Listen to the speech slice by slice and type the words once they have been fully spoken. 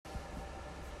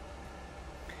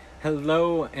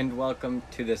Hello and welcome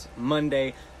to this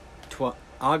Monday,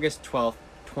 August 12th,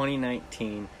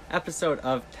 2019 episode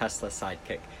of Tesla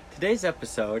Sidekick. Today's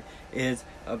episode is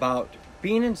about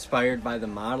being inspired by the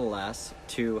Model S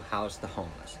to house the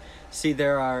homeless. See,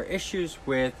 there are issues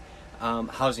with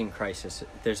housing crisis.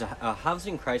 There's a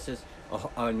housing crisis,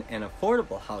 an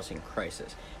affordable housing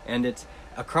crisis, and it's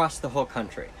across the whole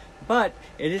country. But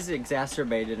it is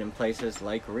exacerbated in places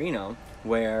like Reno,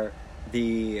 where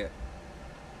the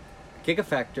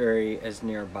Gigafactory is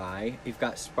nearby. You've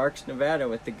got Sparks, Nevada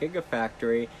with the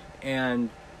Gigafactory, and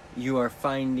you are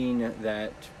finding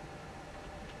that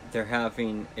they're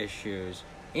having issues.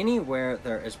 Anywhere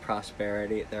there is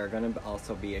prosperity, there are going to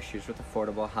also be issues with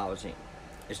affordable housing.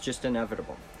 It's just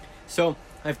inevitable. So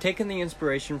I've taken the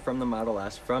inspiration from the Model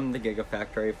S, from the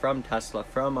Gigafactory, from Tesla,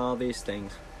 from all these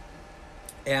things,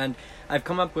 and I've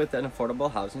come up with an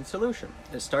affordable housing solution.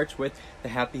 It starts with the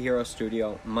Happy Hero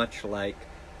Studio, much like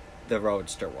the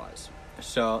Roadster was.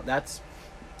 So that's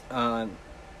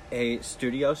a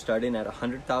studio starting at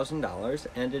 $100,000,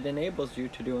 and it enables you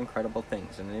to do incredible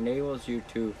things, and it enables you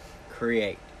to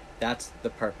create. That's the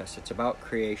purpose. It's about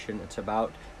creation. It's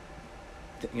about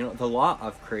the law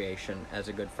of creation, as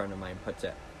a good friend of mine puts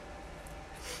it.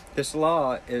 This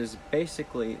law is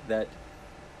basically that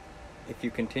if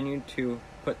you continue to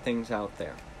put things out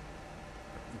there,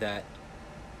 that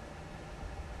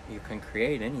you can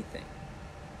create anything.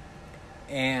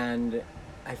 And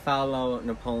I follow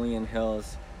Napoleon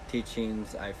Hill's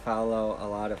teachings. I follow a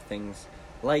lot of things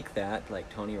like that, like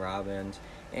Tony Robbins,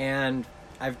 and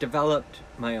I've developed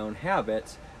my own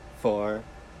habits for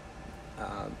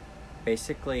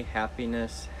basically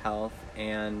happiness, health,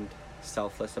 and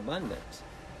selfless abundance.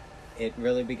 It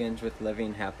really begins with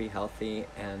living happy, healthy,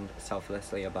 and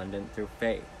selflessly abundant through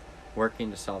faith,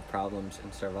 working to solve problems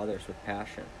and serve others with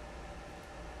passion,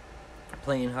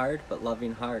 playing hard but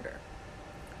loving harder,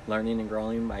 learning and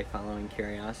growing by following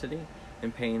curiosity,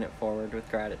 and paying it forward with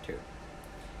gratitude.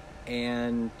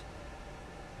 And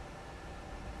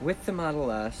with the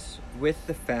Model S, with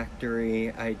the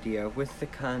factory idea, with the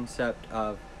concept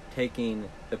of taking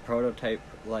the prototype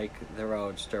like the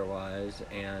Roadster was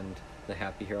and the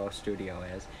Happy Hero Studio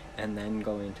is, and then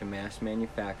going to mass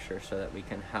manufacture so that we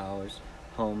can house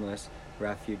homeless,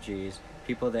 refugees,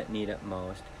 people that need it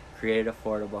most, create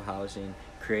affordable housing,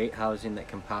 create housing that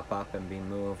can pop up and be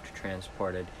moved,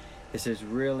 transported. This is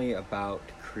really about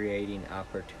creating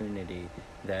opportunity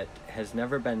that has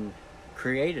never been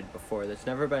created before, that's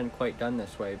never been quite done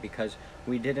this way, because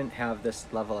we didn't have this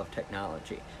level of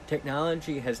technology.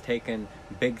 Technology has taken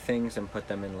big things and put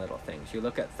them in little things. You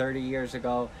look at 30 years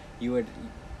ago, it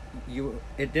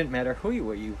didn't matter who you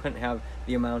were. You couldn't have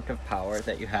the amount of power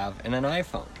that you have in an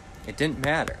iPhone. It didn't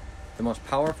matter. The most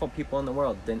powerful people in the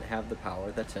world didn't have the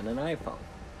power that's in an iPhone.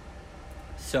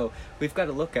 So we've got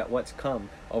to look at what's come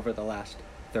over the last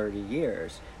 30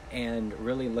 years and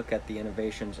really look at the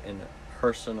innovations in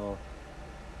personal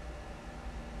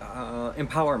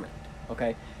empowerment.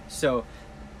 Okay, so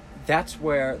that's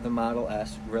where the Model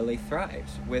S really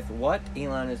thrives. With what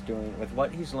Elon is doing, with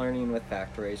what he's learning with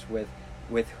factories, with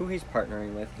who he's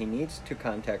partnering with, he needs to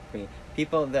contact me.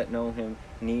 People that know him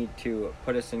need to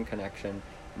put us in connection.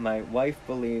 My wife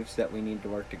believes that we need to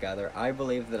work together. I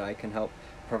believe that I can help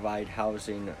provide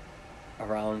housing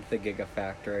around the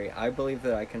Gigafactory. I believe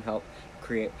that I can help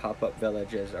create pop-up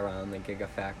villages around the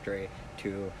Gigafactory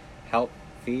to help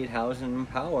feed, house, and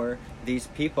empower these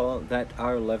people that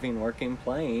are living, working,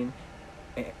 playing,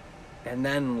 and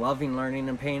then loving, learning,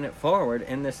 and paying it forward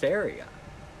in this area.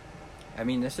 I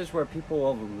mean, this is where people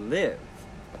will live.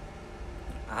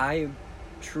 I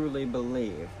truly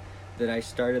believe that I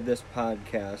started this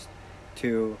podcast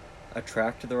to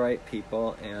attract the right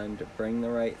people and bring the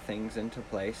right things into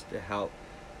place to help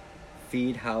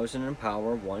feed, house, and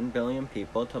empower 1 billion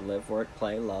people to live, work,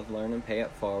 play, love, learn, and pay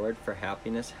it forward for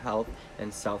happiness, health,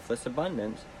 and selfless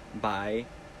abundance by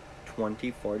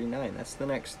 2049. That's the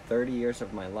next 30 years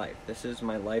of my life. This is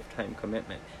my lifetime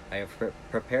commitment. I have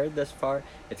prepared this far.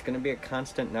 It's going to be a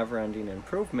constant, never-ending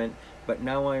improvement, but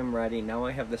now I am ready. Now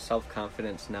I have the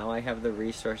self-confidence. Now I have the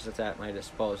resources at my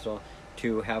disposal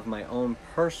to have my own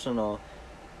personal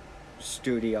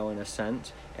studio, in a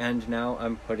sense, and now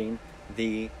I'm putting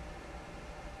the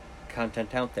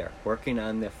content out there, working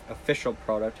on the official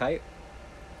prototype,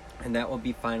 and that will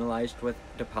be finalized with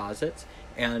deposits,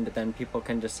 and then people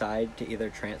can decide to either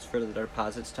transfer the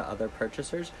deposits to other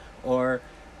purchasers or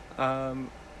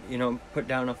put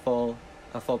down a full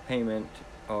payment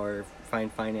or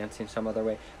find financing some other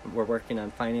way. We're working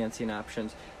on financing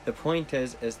options. The point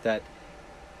is that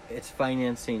it's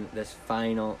financing this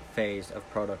final phase of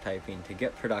prototyping to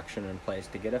get production in place,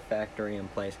 to get a factory in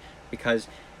place, because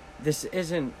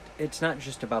it's not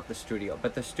just about the studio,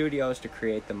 but the studio is to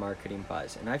create the marketing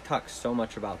buzz. And I've talked so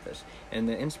much about this, and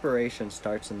the inspiration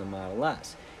starts in the Model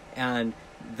S. And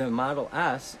the Model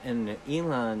S and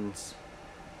Elon's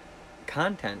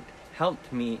content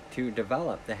helped me to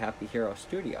develop the Happy Hero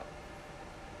Studio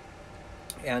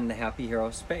and the Happy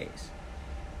Hero Space.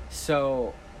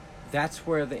 So that's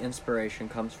where the inspiration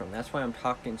comes from. That's why I'm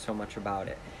talking so much about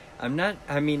it.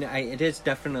 It is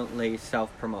definitely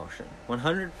self-promotion,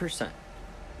 100%.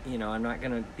 I'm not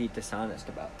going to be dishonest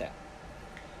about that.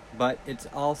 But it's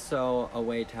also a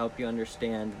way to help you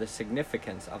understand the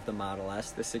significance of the Model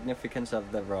S, the significance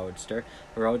of the Roadster.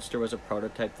 The Roadster was a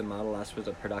prototype. The Model S was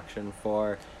a production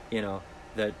for,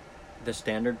 the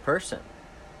standard person.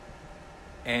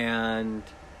 And,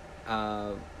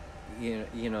 after,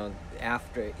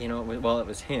 it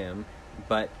was him,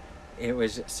 but it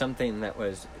was something that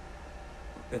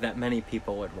many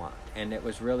people would want. And it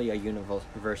was really a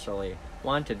universally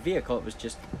wanted vehicle. It was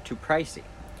just too pricey.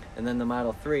 And then the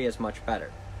Model 3 is much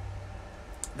better.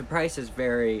 The price is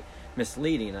very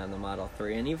misleading on the Model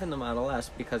 3 and even the Model S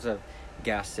because of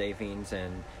gas savings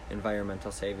and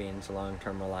environmental savings,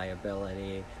 long-term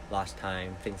reliability, lost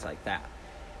time, things like that.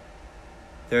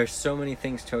 There are so many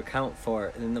things to account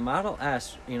for. And the Model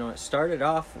S, it started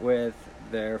off with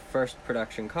their first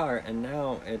production car, and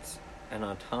now it's an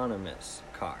autonomous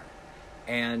car.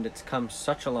 And it's come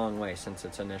such a long way since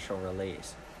its initial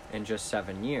release in just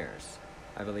 7 years.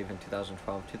 I believe in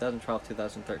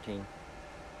 2013,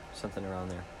 something around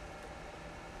there.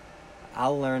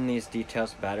 I'll learn these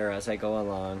details better as I go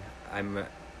along. I'm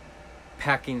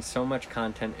packing so much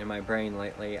content in my brain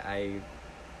lately, I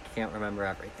can't remember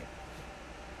everything.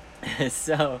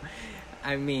 So,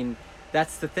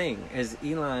 that's the thing, is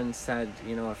Elon said,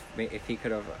 if he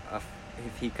could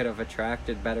have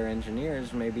attracted better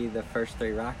engineers, maybe the first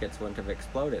 3 rockets wouldn't have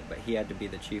exploded, but he had to be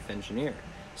the chief engineer.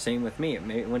 Same with me.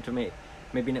 Maybe it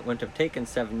wouldn't have taken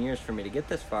 7 years for me to get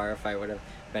this far if I would have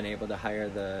been able to hire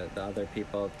the other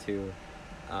people to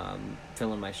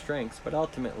fill in my strengths. But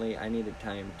ultimately, I needed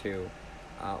time to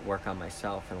work on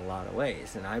myself in a lot of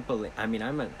ways. And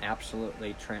I'm an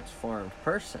absolutely transformed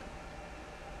person.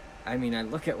 I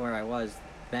look at where I was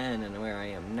then and where I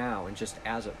am now, and just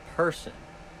as a person,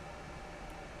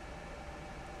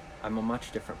 I'm a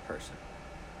much different person.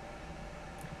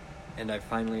 And I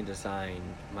finally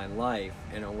designed my life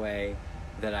in a way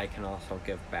that I can also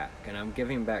give back. And I'm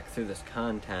giving back through this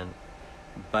content,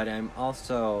 but I'm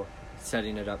also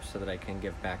setting it up so that I can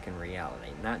give back in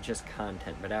reality. Not just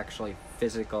content, but actually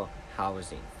physical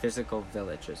housing, physical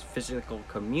villages, physical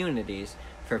communities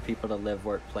for people to live,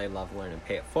 work, play, love, learn, and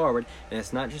pay it forward. And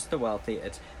it's not just the wealthy,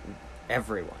 it's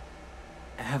everyone.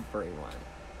 Everyone.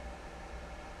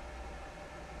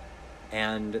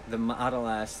 And the Model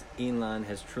S, Elon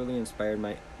has truly inspired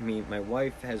me. My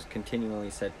wife has continually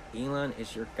said, Elon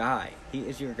is your guy. He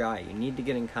is your guy. You need to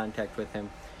get in contact with him.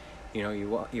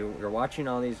 You're watching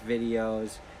all these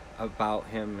videos about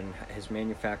him and his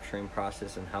manufacturing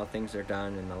process and how things are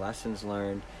done and the lessons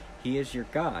learned. He is your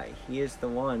guy. He is the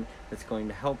one that's going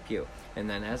to help you. And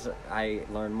then as I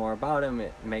learn more about him,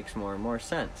 it makes more and more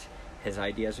sense. His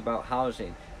ideas about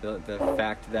housing, the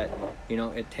fact that,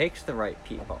 it takes the right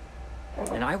people.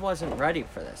 And I wasn't ready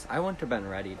for this. I wouldn't have been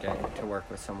ready to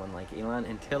work with someone like Elon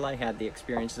until I had the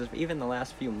experiences of even the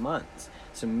last few months.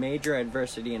 Some major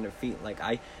adversity and defeat.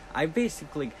 I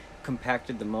basically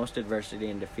compacted the most adversity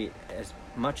and defeat as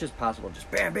much as possible. Just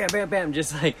bam, bam, bam, bam.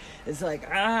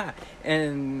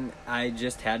 And I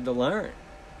just had to learn.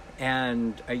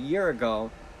 And a year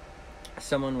ago,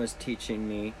 someone was teaching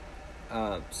me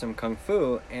some Kung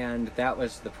Fu, and that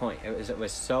was the point. It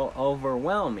was so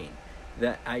overwhelming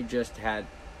that I just had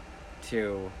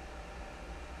to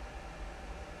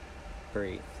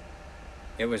breathe.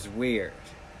 It was weird.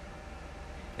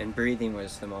 And breathing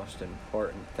was the most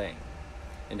important thing.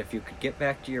 And if you could get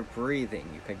back to your breathing,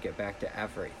 you could get back to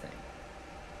everything.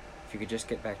 If you could just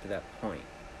get back to that point.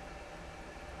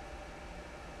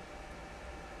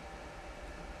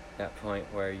 That point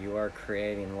where you are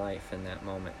creating life in that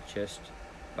moment just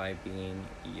by being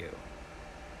you.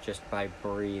 Just by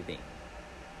breathing.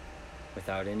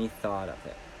 Without any thought of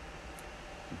it.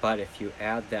 But if you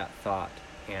add that thought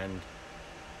and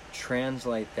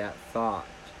translate that thought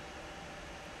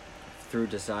through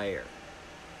desire,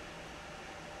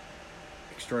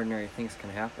 extraordinary things can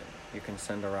happen. You can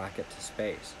send a rocket to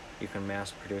space. You can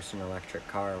mass produce an electric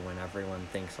car when everyone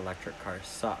thinks electric cars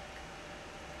suck.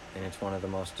 And it's one of the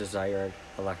most desired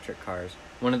electric cars.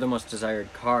 One of the most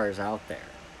desired cars out there.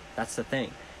 That's the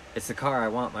thing. It's the car I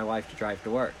want my wife to drive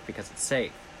to work because it's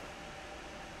safe.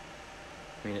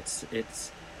 I mean,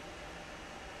 it's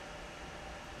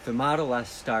the Model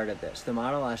S started this. The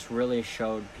Model S really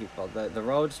showed people. The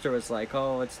Roadster was like,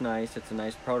 oh, it's nice, it's a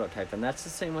nice prototype, and that's the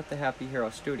same with the Happy Hero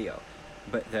Studio.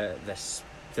 But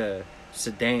the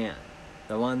sedan,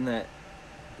 the one that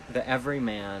the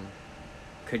everyman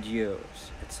could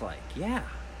use, it's like, yeah,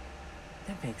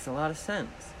 that makes a lot of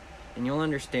sense. And you'll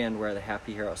understand where the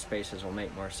Happy Hero spaces will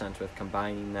make more sense with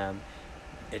combining them.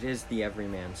 It is the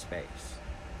everyman space.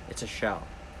 It's a shell.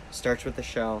 It starts with the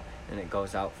shell, and it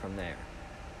goes out from there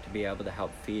to be able to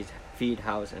help feed,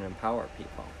 house, and empower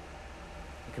people.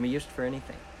 It can be used for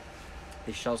anything.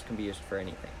 These shells can be used for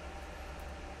anything.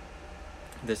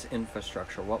 This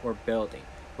infrastructure, what we're building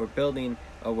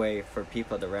a way for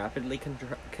people to rapidly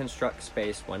construct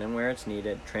space when and where it's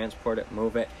needed, transport it,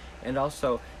 move it, and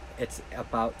also it's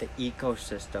about the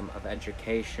ecosystem of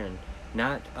education,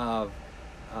 not of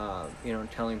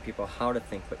telling people how to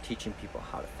think, but teaching people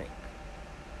how to think.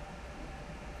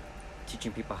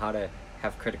 Teaching people how to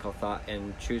have critical thought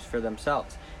and choose for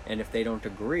themselves. And if they don't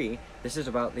agree, this is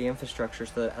about the infrastructure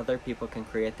so that other people can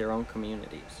create their own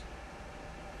communities.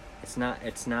 It's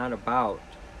not about,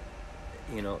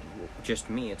 just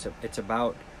me. It's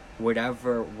about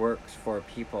whatever works for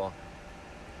people.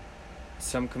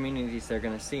 Some communities, they're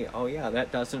going to see, oh yeah,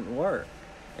 that doesn't work.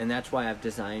 And that's why I've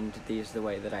designed these the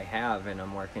way that I have, and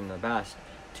I'm working the best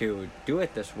to do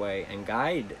it this way and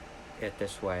guide it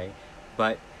this way.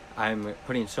 But I'm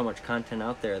putting so much content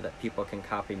out there that people can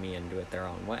copy me and do it their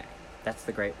own way. That's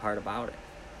the great part about it.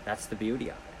 That's the beauty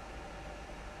of it.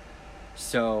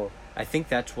 So I think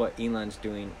that's what Elon's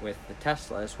doing with the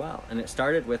Tesla as well. And it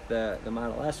started with the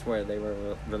Model S, where they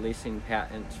were releasing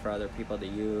patents for other people to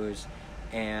use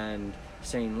and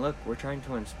saying, look, we're trying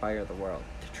to inspire the world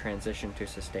to transition to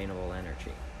sustainable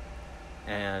energy.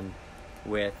 And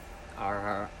with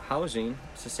our housing,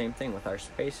 it's the same thing. With our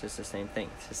space, it's the same thing.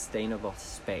 Sustainable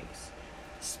space.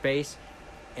 Space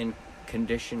and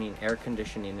conditioning, air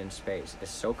conditioning in space is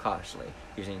so costly,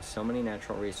 using so many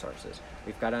natural resources.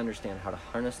 We've got to understand how to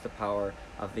harness the power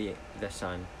of the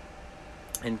sun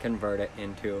and convert it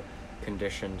into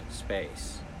conditioned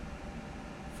space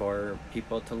for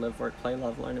people to live, work, play,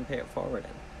 love, learn, and pay it forward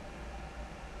in.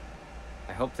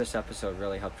 I hope this episode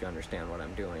really helped you understand what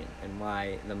I'm doing and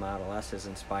why the Model S is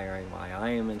inspiring, why I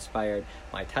am inspired,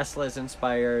 why Tesla is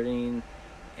inspiring,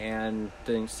 and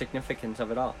the significance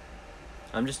of it all.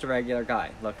 I'm just a regular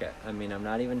guy. I'm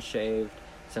not even shaved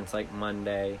since like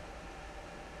Monday.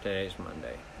 Today's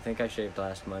Monday. I think I shaved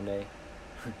last Monday.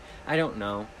 I don't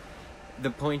know. The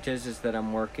point is that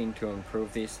I'm working to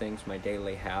improve these things, my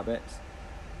daily habits.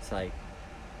 It's like,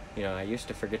 I used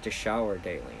to forget to shower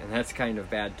daily, and that's kind of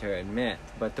bad to admit.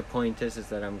 But the point is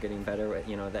that I'm getting better with,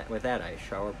 with that. I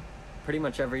shower pretty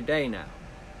much every day now.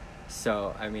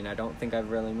 So, I don't think I've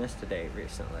really missed a day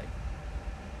recently.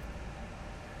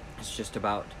 It's just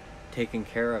about taking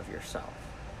care of yourself.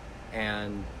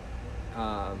 And,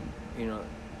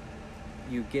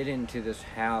 you get into this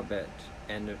habit,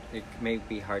 and it may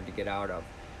be hard to get out of,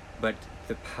 but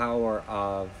the power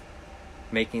of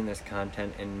making this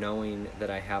content and knowing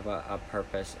that I have a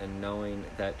purpose, and knowing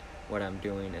that what I'm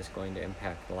doing is going to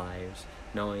impact lives,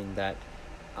 knowing that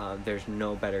there's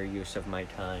no better use of my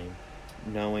time,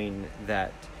 knowing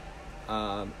that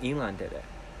Elon did it,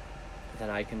 that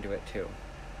I can do it too.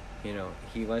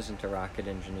 He wasn't a rocket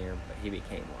engineer, but he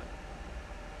became one.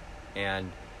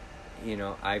 And,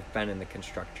 I've been in the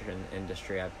construction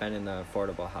industry. I've been in the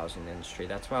affordable housing industry.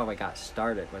 That's how I got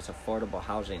started, was affordable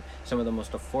housing. Some of the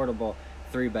most affordable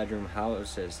 3-bedroom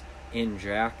houses in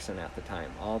Jackson at the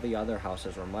time. All the other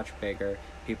houses were much bigger.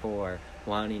 People were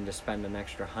wanting to spend an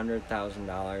extra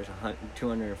 $100,000,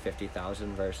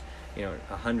 $250,000 versus,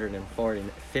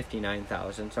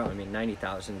 $159,000. So,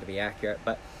 $90,000 to be accurate.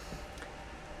 But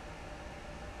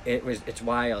it's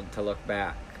wild to look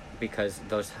back, because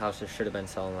those houses should have been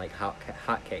selling like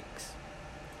hotcakes.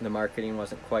 The marketing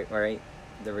wasn't quite right.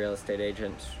 The real estate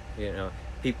agents,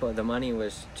 the money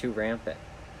was too rampant.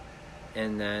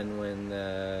 And then when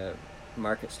the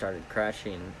market started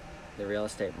crashing, the real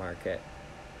estate market,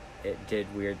 it did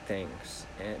weird things.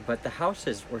 But the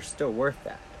houses were still worth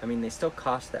that. They still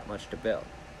cost that much to build.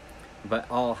 But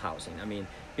all housing,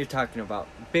 you're talking about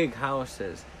big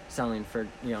houses selling for,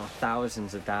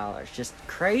 thousands of dollars. Just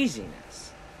craziness.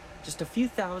 Just a few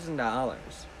 $1,000s,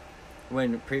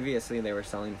 when previously they were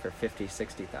selling for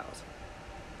 $50,000,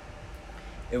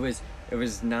 $60,000. It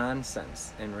was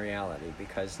nonsense in reality,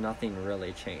 because nothing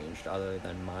really changed other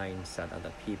than mindset of the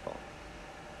people.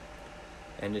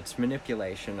 And it's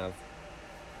manipulation of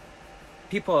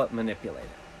people. Manipulate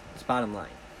it. It's bottom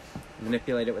line.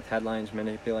 manipulate it with headlines,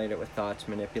 manipulate it with thoughts,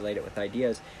 manipulate it with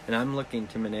ideas, and I'm looking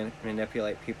to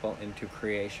manipulate people into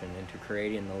creation, into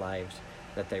creating the lives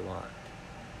that they want.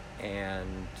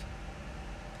 And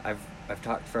I've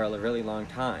talked for a really long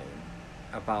time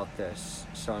about this,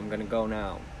 so I'm going to go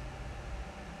now.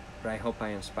 But I hope I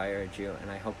inspired you, and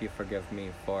I hope you forgive me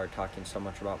for talking so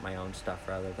much about my own stuff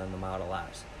rather than the Model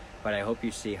S. But I hope you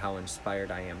see how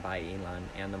inspired I am by Elon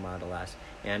and the Model S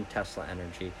and Tesla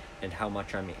Energy, and how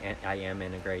much I am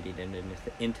integrated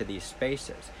into these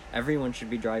spaces. Everyone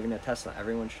should be driving a Tesla.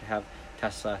 Everyone should have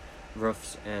Tesla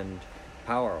roofs and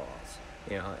power walls.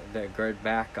 You know, the grid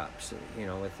backups. You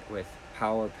know, with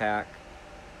Power Pack,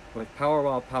 with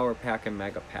Powerwall, Power Pack, and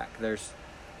Mega Pack.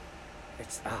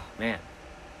 Oh man.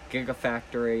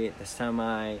 Gigafactory, the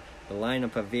semi, the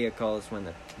lineup of vehicles when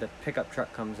the pickup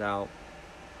truck comes out.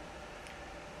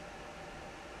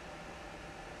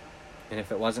 And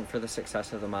if it wasn't for the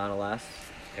success of the Model S,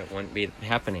 it wouldn't be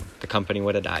happening. The company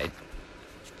would have died.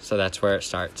 So that's where it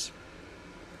starts.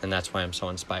 And that's why I'm so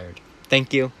inspired.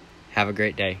 Thank you. Have a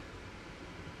great day.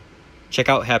 Check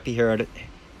out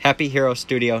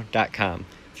happyherostudio.com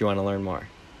if you want to learn more.